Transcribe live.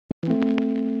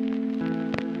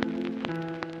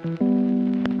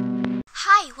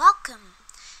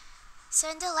So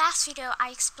in the last video, I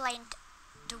explained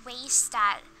the ways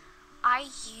that I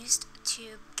used to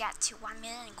get to 1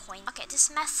 million coins. Okay,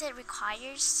 this method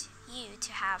requires you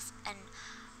to have an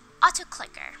auto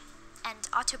clicker and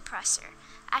auto presser.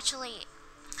 Actually,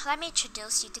 let me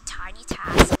introduce you to Tiny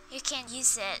Task. You can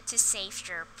use it to save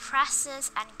your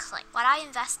presses and click. What I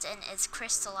invest in is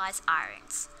crystallized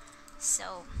irons.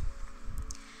 So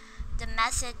the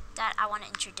method that I want to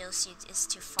introduce you is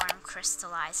to farm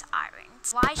crystallized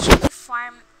irons. Why should you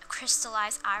farm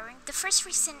crystallized iron? The first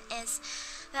reason is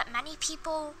that many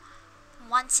people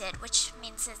want it, which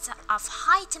means it's of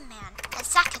high demand. And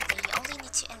secondly, you only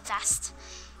need to invest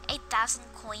 8,000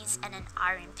 coins and an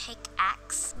iron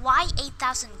pickaxe. Why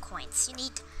 8,000 coins? You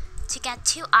need to get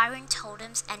 2 iron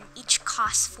totems and each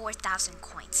costs 4,000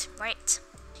 coins, right?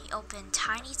 You open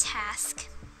Tiny Task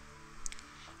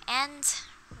and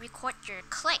record your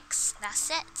clicks. That's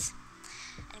it.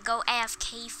 And go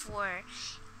AFK for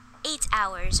 8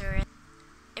 hours, or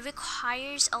it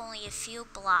requires only a few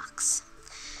blocks.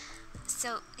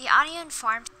 So the onion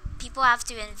farm, people have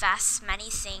to invest many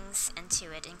things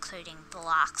into it, including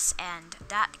blocks, and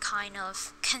that kind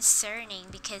of concerning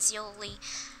because you're only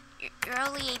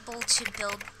able to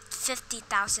build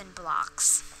 50,000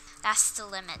 blocks. That's the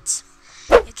limit.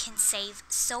 You can save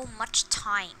so much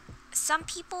time. Some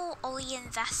people only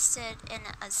invested in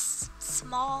a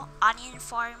small onion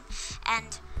farm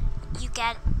and you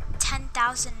get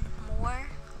 10,000 more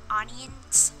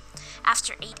onions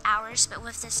after 8 hours, but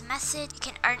with this method you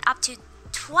can earn up to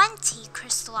 20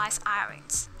 crystallized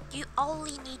irons. You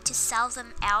only need to sell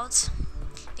them out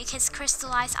because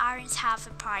crystallized irons have a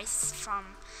price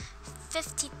from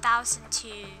 50,000 to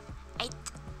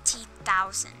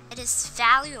 80,000. It is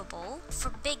valuable for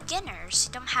beginners.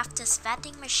 You don't have this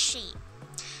vending machine,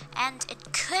 and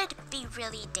it could be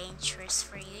really dangerous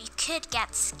for you. You could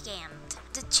get scammed.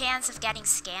 The chance of getting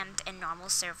scammed in normal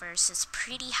servers is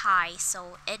pretty high,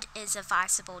 so it is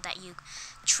advisable that you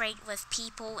trade with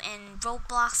people in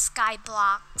Roblox,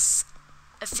 Skyblock's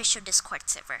official Discord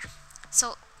server.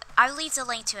 So I'll leave the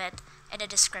link to it in the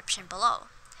description below,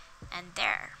 and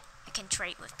there you can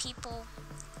trade with people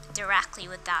directly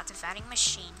without the vending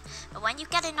machine. But when you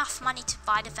get enough money to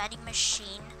buy the vending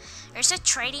machine, there's a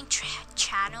trading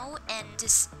channel in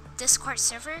this Discord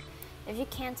server. If you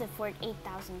can't afford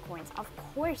 8,000 coins, of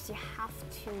course you have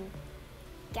to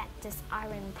get this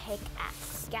iron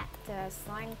pickaxe. Get the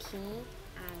slime key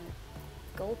and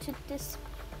go to this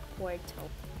portal.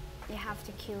 You have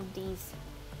to kill these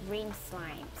green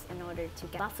slimes in order to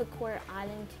get Buffacore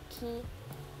Island key.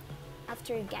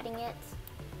 After getting it,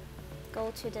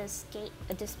 go to this gate,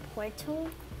 this portal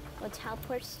will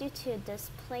teleport you to this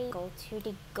place. Go to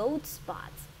the gold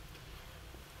spot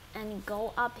and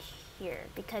go up here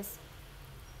because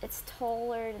it's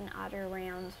taller than other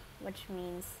round, which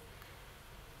means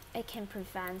it can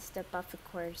prevent the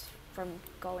Buffacours from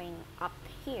going up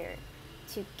here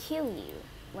to kill you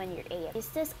when you're AFK. Use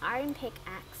this iron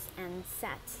pickaxe and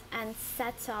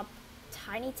set up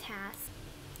Tiny Task.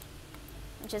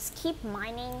 Just keep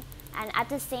mining, and at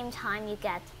the same time you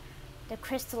get the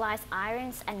crystallized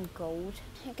irons and gold.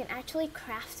 You can actually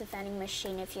craft a vending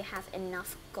machine if you have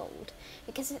enough gold,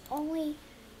 because it only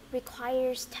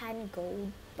requires 10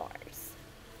 gold bars.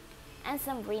 And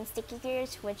some green sticky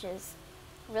gears, which is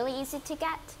really easy to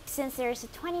get, since there's a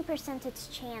 20%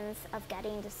 chance of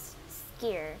getting this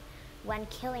gear when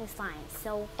killing slimes.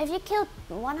 So if you kill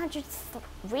 100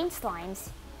 green slimes,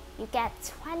 you get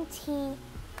 20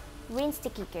 green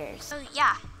sticky gears. So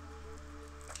yeah,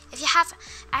 if you have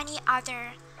any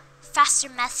other faster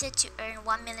method to earn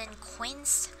 1 million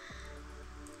coins,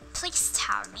 please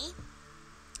tell me.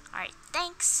 Alright,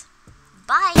 thanks.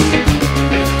 Bye.